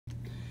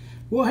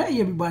Well,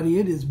 hey everybody,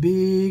 it is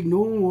Big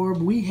Norb.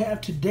 We have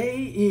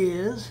today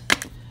is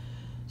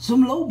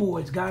some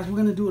Lowboys, guys. We're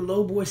gonna do a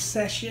Lowboy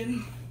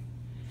session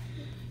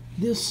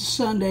this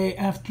Sunday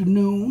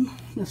afternoon.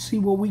 Let's see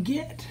what we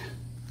get.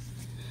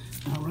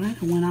 All right,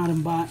 I went out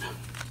and bought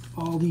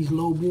all these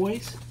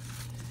Lowboys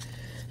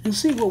and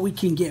see what we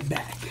can get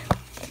back.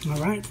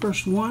 All right,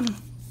 first one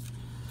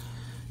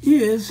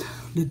is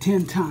the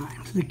 10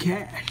 times the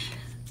cash.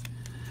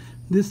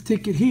 This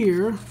ticket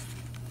here,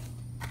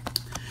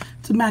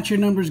 to match your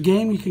numbers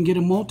game, you can get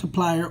a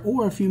multiplier,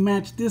 or if you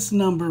match this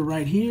number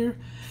right here,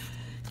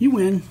 you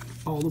win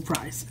all the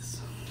prizes.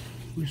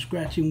 We're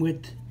scratching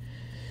with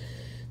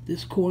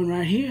this coin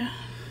right here.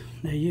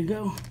 There you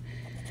go.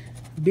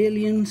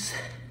 Billions.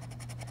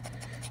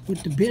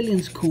 With the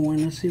billions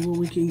coin, let's see what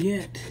we can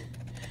get.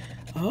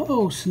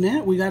 Oh,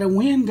 snap. We got a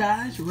win,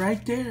 guys.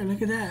 Right there.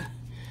 Look at that.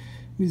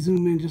 Let me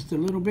zoom in just a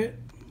little bit.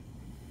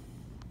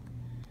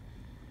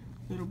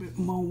 A little bit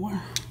more.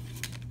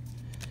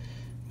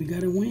 We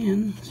got a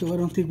win, so I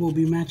don't think we'll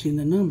be matching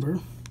the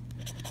number.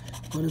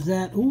 What is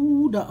that?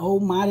 Ooh, the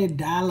almighty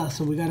dollar.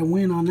 So we got a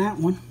win on that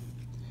one.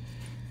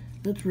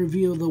 Let's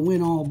reveal the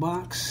win all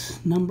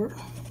box number.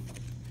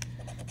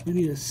 We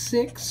need a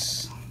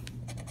 6.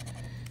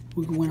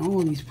 We can win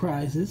all these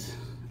prizes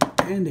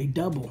and a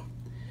double.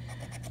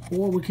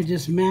 Or we could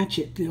just match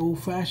it the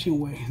old-fashioned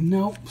way.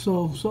 Nope.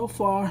 So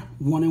far,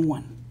 1 and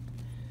 1.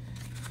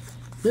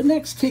 The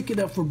next ticket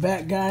up for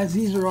back, guys.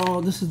 These are all.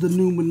 This is the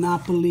new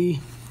Monopoly.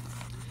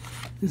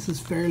 This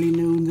is fairly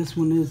new, and this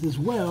one is as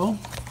well.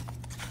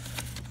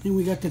 And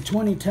we got the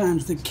 20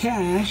 times the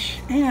cash.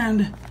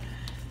 And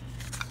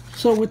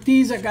so with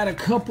these, I got a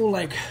couple,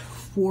 like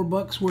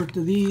 $4 worth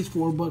of these,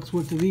 $4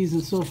 worth of these,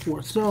 and so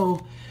forth.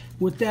 So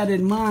with that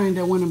in mind,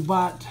 I went and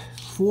bought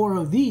 4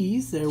 of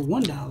these. They're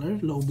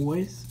 $1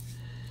 Lowboys.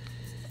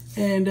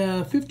 And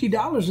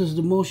 $50 is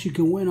the most you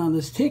can win on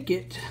this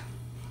ticket.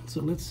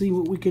 So let's see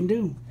what we can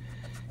do.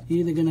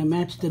 You're either gonna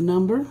match the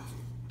number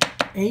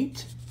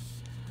 8,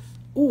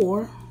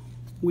 or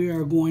we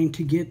are going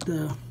to get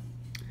the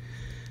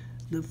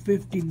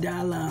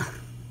 $50.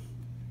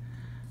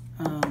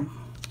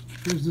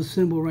 There's the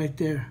symbol right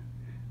there.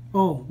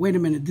 Oh, wait a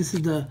minute. This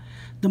is the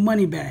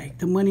money bag.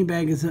 The money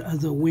bag is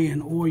a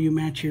win, or you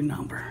match your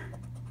number.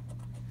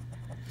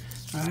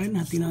 All right,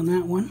 nothing on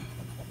that one.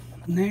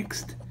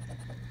 Next,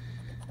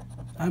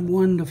 I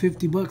won the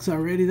 $50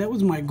 already. That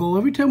was my goal.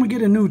 Every time we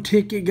get a new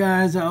ticket,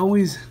 guys, I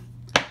always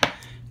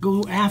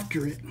go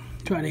after it.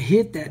 Try to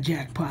hit that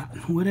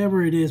jackpot,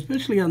 whatever it is.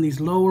 Especially on these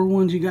lower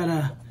ones,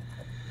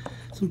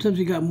 sometimes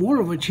you got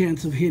more of a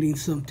chance of hitting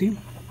something.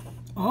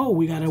 Oh,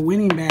 we got a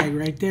winning bag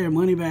right there,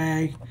 money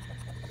bag.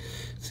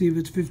 See if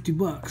it's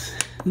 $50.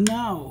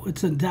 No,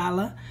 it's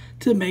 $1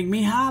 to make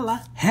me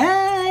holla.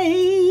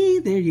 Hey,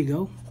 there you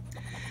go.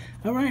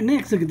 All right,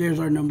 next, look at, there's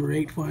our number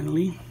 8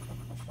 finally.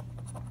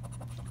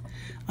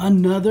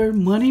 Another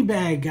money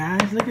bag,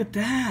 guys. Look at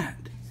that.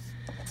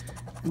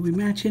 Did we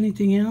match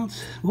anything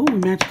else? Oh, we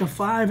matched a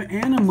 5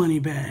 and a money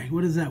bag.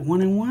 What is that?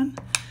 1 and 1?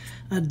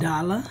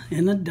 $1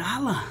 and $1.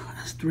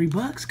 That's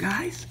 $3,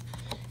 guys.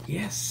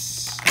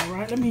 Yes. All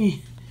right, let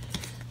me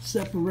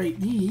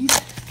separate these.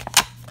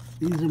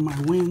 These are my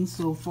wins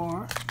so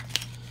far.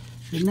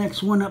 The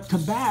next one up to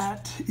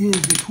bat is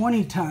the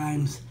 20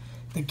 times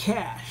the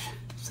cash.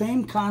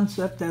 Same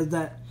concept as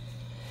that,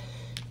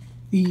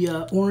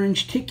 the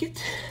orange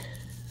ticket.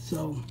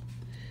 So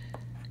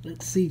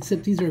let's see,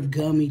 except these are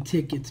gummy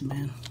tickets,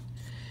 man.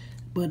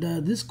 But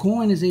this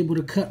coin is able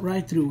to cut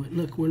right through it.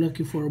 Look, we're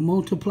looking for a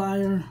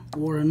multiplier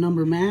or a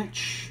number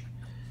match.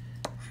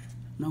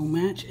 No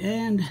match.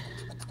 And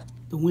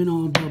the win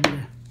all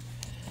doubler.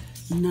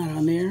 Not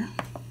on there.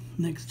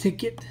 Next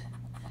ticket,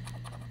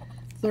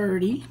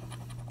 30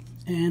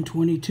 and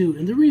 22.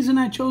 And the reason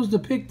I chose to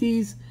pick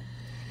these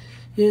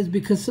is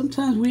because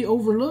sometimes we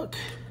overlook,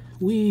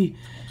 we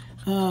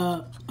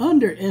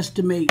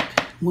underestimate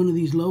one of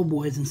these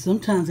Lowboys, and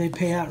sometimes they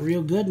pay out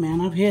real good,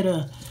 man. I've hit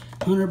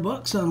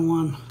 $100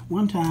 on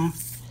one time.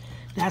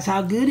 That's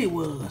how good it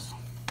was.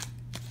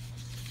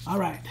 All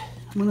right,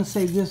 I'm gonna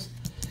save this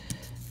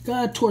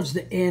towards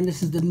the end.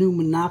 This is the new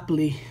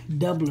Monopoly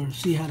doubler.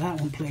 See how that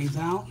one plays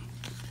out.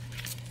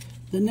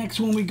 The next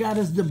one we got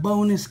is the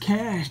bonus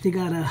cash. They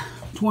got a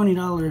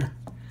 $20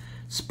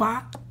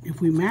 spot.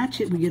 If we match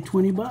it, we get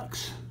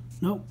 $20.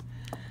 Nope.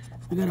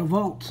 We got a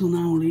vault, so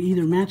now we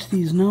either match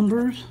these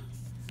numbers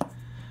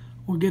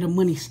or get a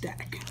money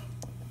stack.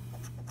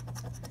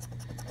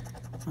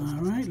 All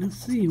right, let's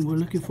see. We're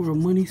looking for a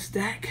money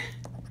stack.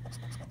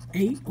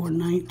 8 or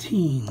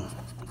 19.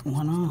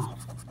 1 off.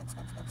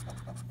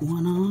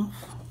 1 off.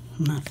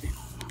 Nothing.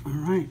 All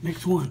right,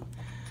 next one.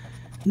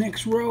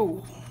 Next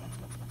row.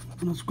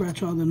 I'm gonna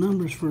scratch all the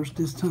numbers first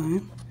this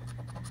time.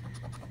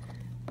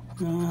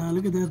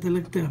 Look at that. They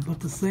look about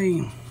the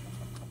same.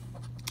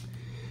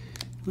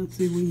 Let's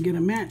see if we can get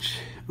a match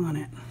on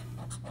it.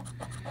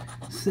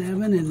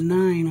 7 and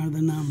 9 are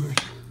the numbers.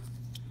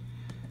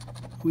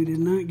 We did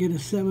not get a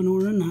 7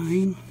 or a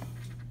 9.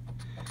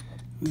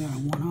 We got a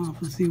 1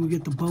 off. Let's see if we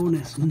get the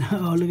bonus.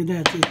 No, look at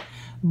that. It's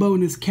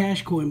bonus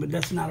cash coin, but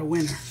that's not a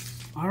winner.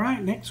 All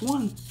right, next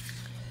one.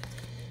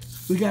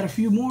 We got a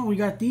few more. We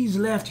got these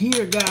left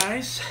here,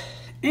 guys.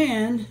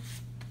 And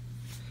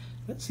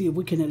let's see if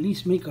we can at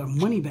least make our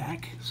money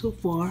back. So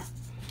far,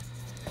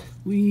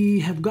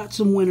 we have got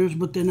some winners,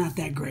 but they're not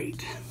that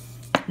great.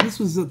 This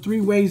was the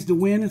 3 ways to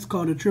win. It's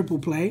called a triple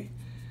play.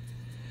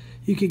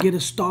 You could get a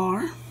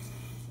star. You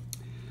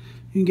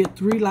can get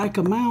 3 like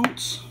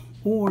amounts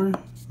or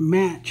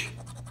match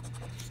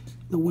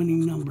the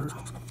winning number.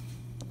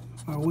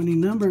 Our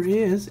winning number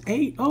is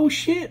 8. Oh,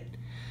 shit.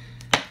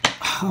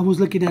 I was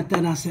looking at that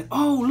and I said,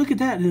 oh, look at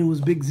that. And it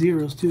was big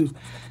zeros, too.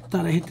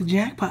 Thought I hit the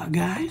jackpot,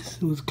 guys.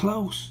 It was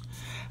close.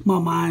 My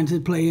mind's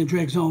playing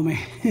tricks on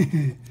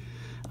me.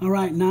 All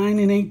right, 9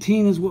 and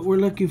 18 is what we're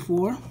looking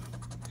for.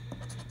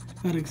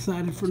 Got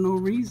excited for no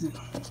reason.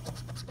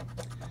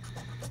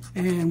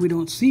 And we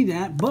don't see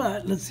that,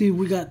 but let's see if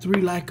we got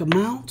 3 like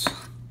amounts.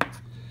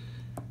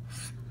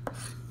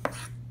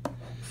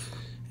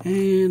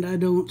 And I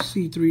don't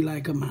see 3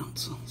 like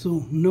amounts.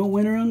 So no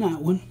winner on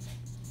that one.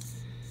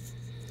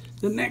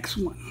 The next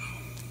one.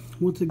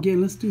 Once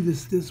again, let's do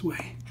this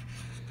way.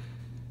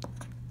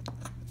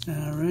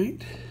 All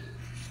right.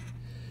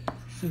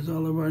 There's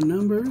all of our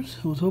numbers.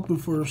 I was hoping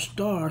for a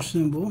star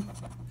symbol.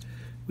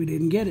 We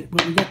didn't get it,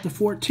 but we got the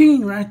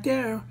 14 right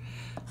there.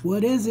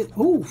 What is it?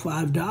 Oh,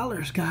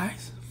 $5,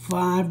 guys.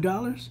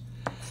 $5.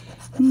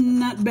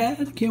 Not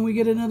bad. Can we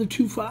get another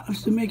 2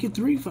 5s to make it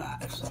 3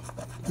 5s?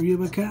 3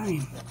 of a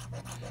kind.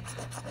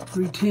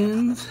 3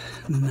 10s?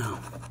 No.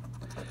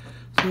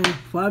 So,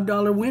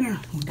 $5 winner.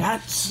 We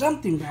got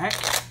something back.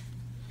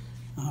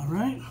 All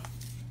right.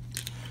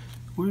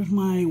 Where's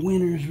my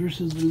winners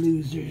versus the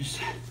losers?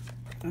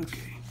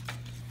 Okay.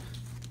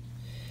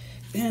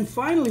 And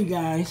finally,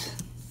 guys,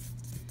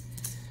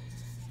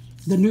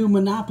 the new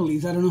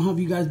Monopolies. I don't know how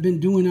you guys been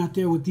doing out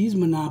there with these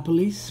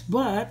Monopolies,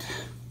 but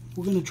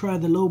we're going to try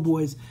the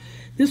Lowboys.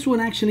 This one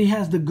actually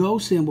has the Go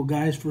symbol,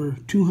 guys, for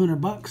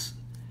 200 bucks.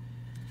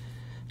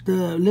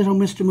 The little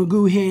Mr.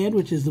 Magoo head,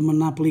 which is the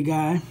Monopoly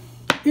guy,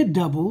 it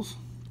doubles.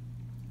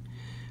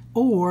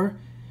 Or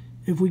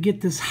if we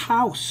get this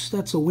house,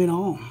 that's a win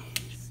all.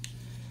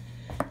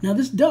 Now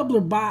this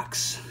doubler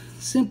box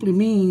simply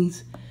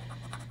means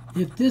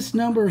if this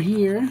number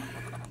here,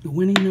 the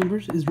winning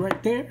numbers, is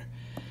right there,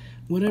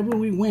 whatever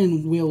we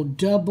win will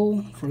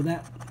double for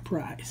that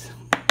prize.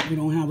 We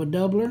don't have a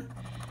doubler.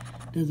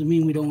 Doesn't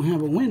mean we don't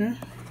have a winner,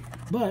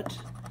 but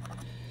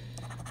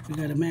we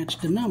got to match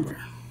the number.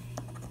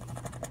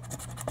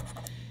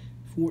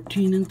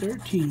 14 and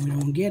 13, we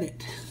don't get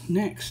it.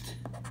 Next,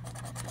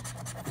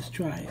 let's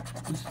try it.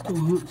 Let's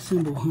go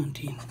symbol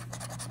hunting.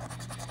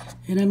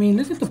 And I mean,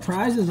 look at the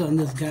prizes on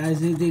this,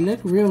 guys. They look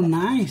real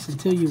nice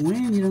until you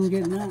win. You don't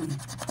get nothing.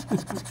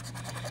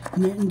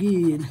 Nothing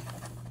good.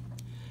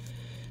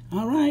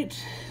 All right,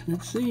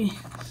 let's see.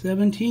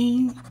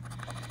 17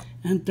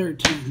 and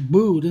 13.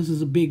 Boo, this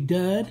is a big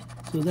dud.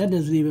 So that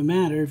doesn't even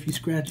matter if you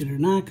scratch it or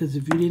not, because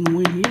if you didn't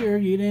win here,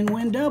 you didn't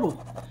win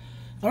double.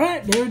 All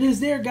right, there it is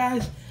there,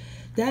 guys.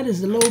 That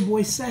is the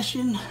Lowboy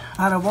session.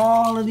 Out of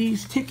all of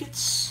these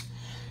tickets,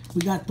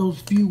 we got those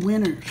few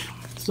winners.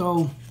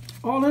 So,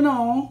 all in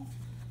all,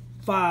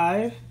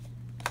 5.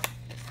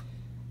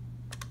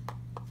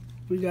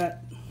 We got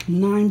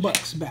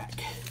 $9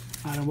 back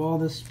out of all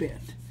this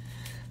spent.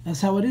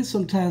 That's how it is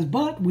sometimes,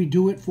 but we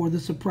do it for the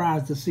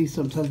surprise to see.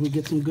 Sometimes we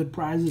get some good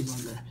prizes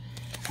on there.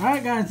 All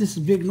right, guys, this is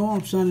Big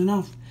Norm signing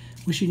off.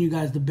 Wishing you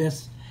guys the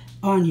best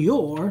on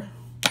your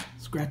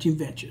scratching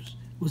ventures.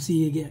 We'll see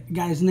you again,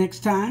 guys,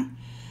 next time.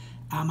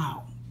 I'm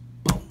out.